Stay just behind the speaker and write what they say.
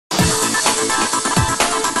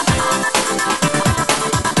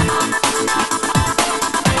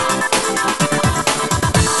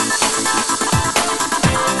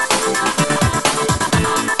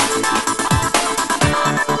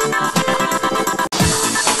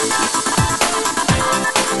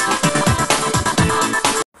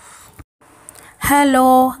Hello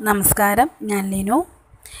നമസ്കാരം, ഞാൻ ലിനു.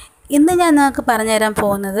 ഇന്ന് ഞാൻ നിങ്ങൾക്ക് പറഞ്ഞു തരാൻ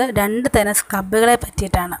പോകുന്നത് 2 തരം സ്ക്രബുകളെ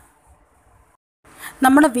പറ്റിയിട്ടാണ്.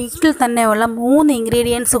 നമ്മുടെ വീട്ടിൽ തന്നെയുള്ള 3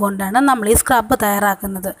 ഇൻഗ്രീഡിയൻസ് കൊണ്ടാണ് നമ്മൾ ഈ സ്ക്രബ്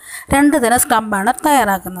തയ്യാറാക്കുന്നത്. 2 തരം സ്ക്രബാണ്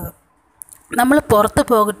തയ്യാറാക്കുന്നത്. നമ്മൾ പുറത്ത്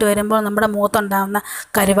പോയിട്ട് വരുമ്പോൾ നമ്മുടെ മുഖത്തുണ്ടാകുന്ന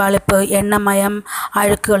കരുവാളിപ്പ്, എണ്ണമയം,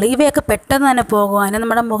 അഴുക്കുകൾ ഇവയൊക്കെ പെട്ടെന്ന് തന്നെ പോകുവാനും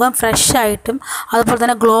നമ്മുടെ മുഖം ഫ്രഷായിട്ടും അതുപോലെ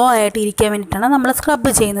തന്നെ ഗ്ലോ ആയിട്ട് ഇരിക്കാൻ വേണ്ടിയിട്ടാണ് നമ്മൾ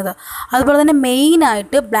സ്ക്രബ് ചെയ്യുന്നത്. അതുപോലെ തന്നെ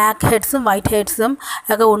മെയിനായിട്ട് ബ്ലാക്ക് ഹെഡ്സും വൈറ്റ് ഹെഡ്സും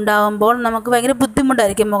ഒക്കെ ഉണ്ടാകുമ്പോൾ നമുക്ക് ഭയങ്കര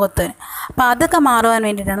ബുദ്ധിമുട്ടായിരിക്കും മുഖത്തിന്. അപ്പോൾ അതൊക്കെ മാറുവാൻ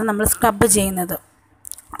വേണ്ടിയിട്ടാണ് നമ്മൾ സ്ക്രബ് ചെയ്യുന്നത്.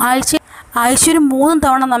 ആഴ്ച ഒരു 3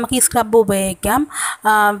 തവണ നമുക്ക് ഈ സ്ക്രബ് ഉപയോഗിക്കാം.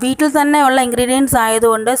 വീട്ടിൽ തന്നെ ഉള്ള ഇൻഗ്രീഡിയൻസ്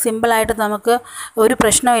ആയതുകൊണ്ട് സിമ്പിളായിട്ട് നമുക്ക് ഒരു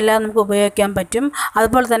പ്രശ്നമില്ലാതെ നമുക്ക് ഉപയോഗിക്കാൻ പറ്റും.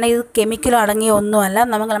 അതുപോലെ തന്നെ ഇത് കെമിക്കൽ അടങ്ങിയ ഒന്നുമല്ല,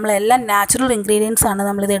 നമ്മളെല്ലാം നാച്ചുറൽ ഇൻഗ്രീഡിയൻസ് ആണ്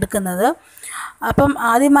നമ്മളിത് എടുക്കുന്നത്. അപ്പം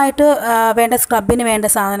ആദ്യമായിട്ട് വേണ്ട സ്ക്രബിന് വേണ്ട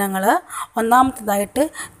സാധനങ്ങൾ, ഒന്നാമത്തേതായിട്ട്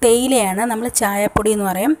തേയിലയാണ്, നമ്മൾ ചായപ്പൊടി എന്ന്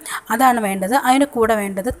പറയും, അതാണ് വേണ്ടത്. അതിന് കൂടെ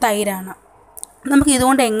വേണ്ടത് തൈരാണ്. നമുക്ക്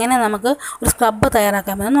ഇതുകൊണ്ട് എങ്ങനെ നമുക്ക് ഒരു സ്ക്രബ്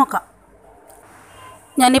തയ്യാറാക്കാമെന്ന് നോക്കാം.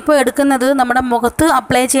 ഞാനിപ്പോൾ എടുക്കുന്നത് നമ്മുടെ മുഖത്ത്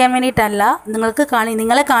അപ്ലൈ ചെയ്യാൻ വേണ്ടിയിട്ടല്ല,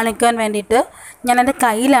 നിങ്ങളെ കാണിക്കാൻ വേണ്ടിയിട്ട് ഞാൻ എൻ്റെ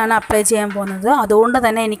കയ്യിലാണ് അപ്ലൈ ചെയ്യാൻ പോകുന്നത്. അതുകൊണ്ട്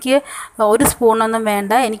തന്നെ എനിക്ക് 1 സ്പൂണൊന്നും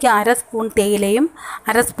വേണ്ട. എനിക്ക് 1/2 സ്പൂൺ തേയിലയും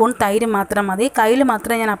 1/2 സ്പൂൺ തൈരും മാത്രം മതി. കയ്യിൽ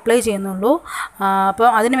മാത്രമേ ഞാൻ അപ്ലൈ ചെയ്യുന്നുള്ളൂ. അപ്പോൾ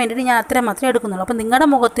അതിന് വേണ്ടിയിട്ട് ഞാൻ അത്രയും മാത്രമേ എടുക്കുന്നുള്ളൂ. അപ്പോൾ നിങ്ങളുടെ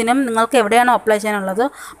മുഖത്തിനും നിങ്ങൾക്ക് എവിടെയാണോ അപ്ലൈ ചെയ്യാനുള്ളത്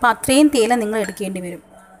അപ്പോൾ അത്രയും തേയില നിങ്ങൾ എടുക്കേണ്ടി വരും.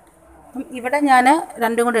 അപ്പം ഇവിടെ ഞാൻ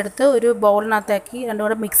 2 കൂടെ എടുത്ത് ഒരു ബൗളിനകത്താക്കി 2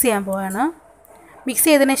 കൂടെ മിക്സ് ചെയ്യാൻ പോവുകയാണ്. മിക്സ്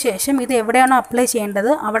ചെയ്തതിന് ശേഷം ഇത് എവിടെയാണോ അപ്ലൈ ചെയ്യേണ്ടത്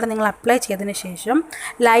അവിടെ നിങ്ങൾ അപ്ലൈ ചെയ്തതിന് ശേഷം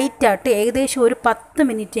ലൈറ്റായിട്ട് ഏകദേശം ഒരു 10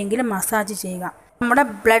 മിനിറ്റെങ്കിലും മസാജ് ചെയ്യുക. നമ്മുടെ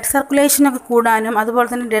ബ്ലഡ് സർക്കുലേഷനൊക്കെ കൂടാനും അതുപോലെ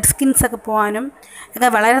തന്നെ ഡെഡ് സ്കിൻസൊക്കെ പോകാനും ഒക്കെ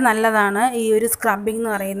വളരെ നല്ലതാണ് ഈ ഒരു സ്ക്രബിംഗ്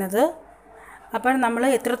എന്ന് പറയുന്നത്. അപ്പോൾ നമ്മൾ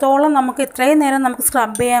ഇത്രയും നേരം നമുക്ക്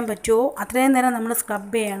സ്ക്രബ് ചെയ്യാൻ പറ്റുമോ അത്രയും നേരം നമ്മൾ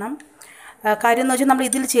സ്ക്രബ് ചെയ്യണം. കാര്യം എന്ന് വെച്ചാൽ നമ്മൾ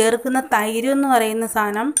ഇതിൽ ചേർക്കുന്ന തൈര് എന്ന് പറയുന്ന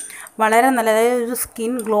സാധനം വളരെ നല്ല, അതായത് ഒരു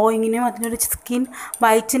സ്കിൻ ഗ്ലോയിങ്ങിനും അതിനൊരു സ്കിൻ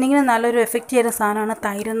വൈറ്റനിങ്ങിനും നല്ലൊരു എഫക്റ്റ് ചെയ്യുന്ന സാധനമാണ്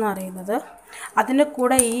തൈരെന്ന് പറയുന്നത്. അതിൻ്റെ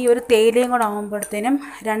കൂടെ ഈ ഒരു തേയിലയും കൂടെ ആകുമ്പോഴത്തേനും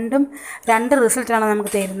രണ്ട് റിസൾട്ടാണ്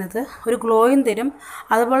നമുക്ക് തരുന്നത്. ഒരു ഗ്ലോയും തരും,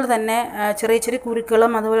 അതുപോലെ തന്നെ ചെറിയ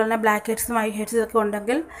കുരുക്കളും അതുപോലെ തന്നെ ബ്ലാക്ക് ഹെഡ്സും വൈറ്റ് ഹെഡ്സും ഒക്കെ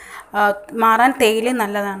ഉണ്ടെങ്കിൽ മാറാൻ തേയിലയും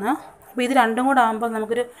നല്ലതാണ്. അപ്പോൾ ഇത് 2 കൂടെ ആകുമ്പോൾ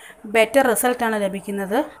നമുക്കൊരു ബെറ്റർ റിസൾട്ടാണ്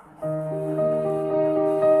ലഭിക്കുന്നത്.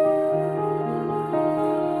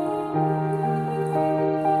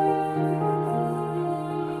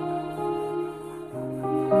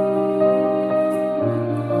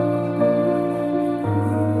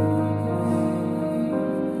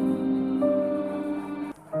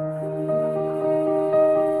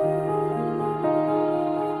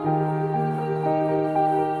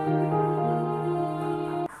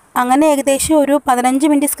 അങ്ങനെ ഏകദേശം ഒരു 15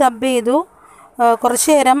 മിനിറ്റ് സ്ക്രബ് ചെയ്തു. കുറച്ച്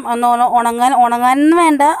നേരം ഒന്ന് ഉണങ്ങാൻ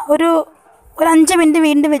വേണ്ട ഒരു 5 മിനിറ്റ്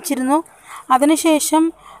വീണ്ടും വെച്ചിരുന്നു. അതിനുശേഷം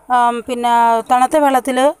പിന്നെ തണുത്ത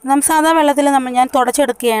വെള്ളത്തിൽ സാധാ വെള്ളത്തിൽ ഞാൻ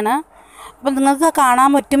തുടച്ചെടുക്കുകയാണ്. അപ്പം നിങ്ങൾക്ക്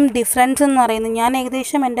കാണാൻ പറ്റും ഡിഫറൻസ് എന്ന് പറയുന്നത്. ഞാൻ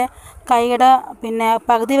ഏകദേശം എൻ്റെ കൈയുടെ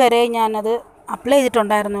പകുതി വരെ ഞാനത് അപ്ലൈ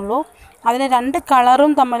ചെയ്തിട്ടുണ്ടായിരുന്നുള്ളൂ. അതിന് 2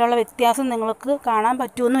 കളറും തമ്മിലുള്ള വ്യത്യാസം നിങ്ങൾക്ക് കാണാൻ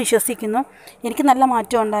പറ്റുമെന്ന് വിശ്വസിക്കുന്നു. എനിക്ക് നല്ല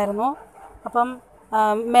മാറ്റം ഉണ്ടായിരുന്നു. അപ്പം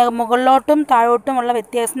മുകളിലോട്ടും താഴോട്ടുമുള്ള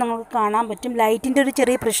വ്യത്യാസം നിങ്ങൾക്ക് കാണാൻ പറ്റും. ലൈറ്റിൻ്റെ ഒരു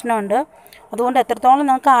ചെറിയ പ്രശ്നമുണ്ട്, അതുകൊണ്ട് എത്രത്തോളം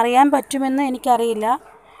നിങ്ങൾക്ക് അറിയാൻ പറ്റുമെന്ന് എനിക്കറിയില്ല.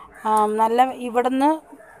 ഇവിടുന്ന്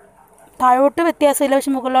താഴോട്ട് വ്യത്യാസമില്ല,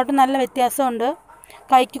 പക്ഷെ മുകളിലോട്ട് നല്ല വ്യത്യാസമുണ്ട്.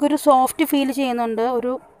 കൈക്കൊരു സോഫ്റ്റ് ഫീൽ ചെയ്യുന്നുണ്ട്,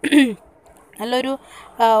 നല്ലൊരു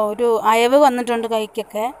അയവ് വന്നിട്ടുണ്ട്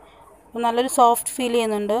കൈക്കൊക്കെ, നല്ലൊരു സോഫ്റ്റ് ഫീൽ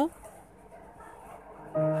ചെയ്യുന്നുണ്ട്.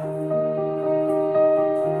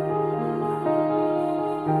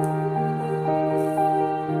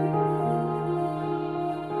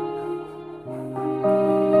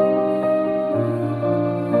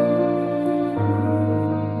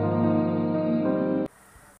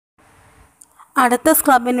 അടുത്ത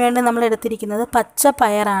സ്ക്രബിന് വേണ്ടി നമ്മൾ എടുത്തിരിക്കുന്നത് പച്ച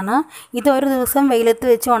പയറാണ്. ഇത് ഒരു ദിവസം വെയിലത്ത്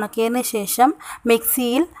വെച്ച് ഉണക്കിയതിന് ശേഷം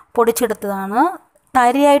മിക്സിയിൽ പൊടിച്ചെടുത്തതാണ്.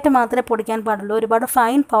 തരിയായിട്ട് മാത്രമേ പൊടിക്കാൻ പാടുള്ളൂ, ഒരുപാട്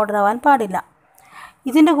ഫൈൻ പൗഡർ ആവാൻ പാടില്ല.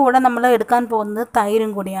 ഇതിൻ്റെ കൂടെ നമ്മൾ എടുക്കാൻ പോകുന്നത്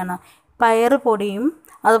തൈരും കൂടിയാണ്. പയറ് പൊടിയും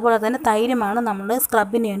അതുപോലെ തന്നെ തൈരുമാണ് നമ്മൾ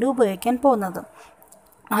സ്ക്രബിന് വേണ്ടി ഉപയോഗിക്കാൻ പോകുന്നത്.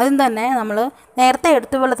 ആദ്യം തന്നെ നമ്മൾ നേരത്തെ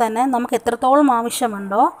എടുത്തപോലെ തന്നെ നമുക്ക് എത്രത്തോളം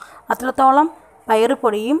ആവശ്യമുണ്ടോ അത്രത്തോളം പയറ്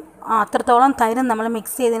പൊടിയും അത്രത്തോളം തൈരും നമ്മൾ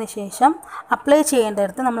മിക്സ് ചെയ്തതിന് ശേഷം അപ്ലൈ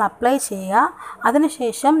ചെയ്യേണ്ടടുത്ത് നമ്മൾ അപ്ലൈ ചെയ്യുക.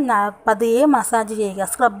 അതിനുശേഷം പതിയെ മസാജ് ചെയ്യുക,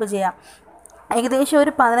 സ്ക്രബ് ചെയ്യുക. ഏകദേശം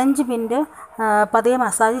ഒരു 15 മിനിറ്റ് പതിയെ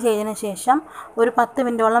മസാജ് ചെയ്തതിന് ശേഷം ഒരു 10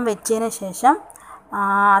 മിനിറ്റോളം വെച്ചതിന് ശേഷം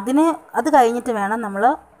അത് കഴിഞ്ഞിട്ട് വേണം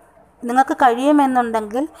നിങ്ങൾക്ക്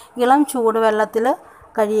കഴിയുമെന്നുണ്ടെങ്കിൽ ഇളം ചൂടുവെള്ളത്തിൽ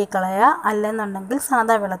കഴുകിക്കളയുക, അല്ലെന്നുണ്ടെങ്കിൽ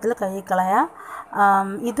സാധാ വെള്ളത്തിൽ കഴുകിക്കളയുക.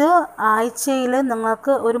 ഇത് ആഴ്ചയിൽ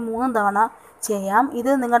നിങ്ങൾക്ക് ഒരു 3 തവണ ചെയ്യാം.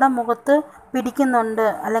 ഇത് നിങ്ങളുടെ മുഖത്ത് പിടിക്കുന്നുണ്ട്,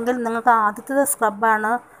 അല്ലെങ്കിൽ നിങ്ങൾക്ക് ആദ്യത്തെ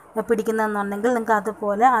സ്ക്രബാണ് പിടിക്കുന്നതെന്നുണ്ടെങ്കിൽ നിങ്ങൾക്ക്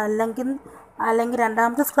അതുപോലെ, അല്ലെങ്കിൽ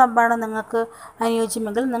രണ്ടാമത്തെ സ്ക്രബാണ് നിങ്ങൾക്ക്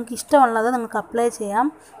അനുയോജ്യമെങ്കിൽ നിങ്ങൾക്ക് ഇഷ്ടമുള്ളത് നിങ്ങൾക്ക് അപ്ലൈ ചെയ്യാം.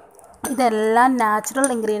 ഇതെല്ലാം നാച്ചുറൽ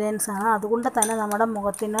ഇൻഗ്രീഡിയൻസ് ആണ്. അതുകൊണ്ട് തന്നെ നമ്മുടെ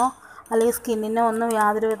മുഖത്തിനോ അല്ലെങ്കിൽ സ്കിന്നിനോ ഒന്നും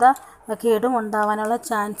യാതൊരുവിധ കേടും ഉണ്ടാവാനുള്ള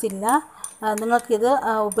ചാൻസ് ഇല്ല. നിങ്ങൾക്കിത്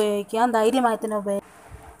ഉപയോഗിക്കാം, ധൈര്യമായി തന്നെ ഉപയോഗിക്കാം.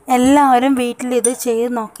 എല്ലാവരും വീട്ടിൽ ഇത്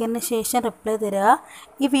ചെയ്ത് നോക്കിയതിന് ശേഷം റിപ്ലൈ തരിക.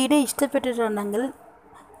 ഈ വീഡിയോ ഇഷ്ടപ്പെട്ടിട്ടുണ്ടെങ്കിൽ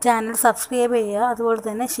ചാനൽ സബ്സ്ക്രൈബ് ചെയ്യുക, അതുപോലെ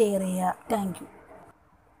തന്നെ ഷെയർ ചെയ്യുക. Thank you.